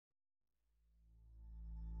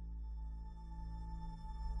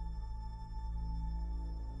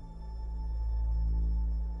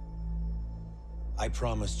I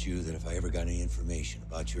promised you that if I ever got any information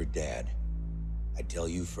about your dad, I'd tell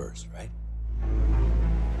you first, right?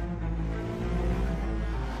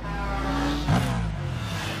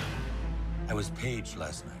 I was paged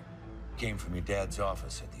last night. Came from your dad's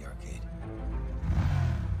office at the arcade.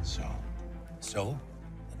 So?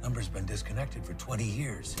 The number's been disconnected for 20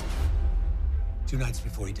 years. 2 nights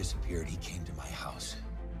before he disappeared, he came to my house.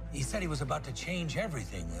 He said he was about to change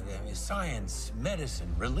everything. Science,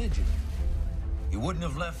 medicine, religion. He wouldn't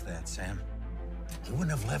have left that, Sam. He wouldn't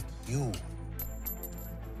have left you.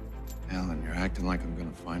 Alan, you're acting like I'm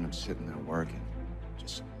gonna find him sitting there working.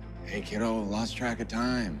 Just, hey, kiddo, lost track of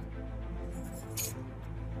time.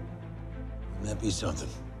 Wouldn't that be something?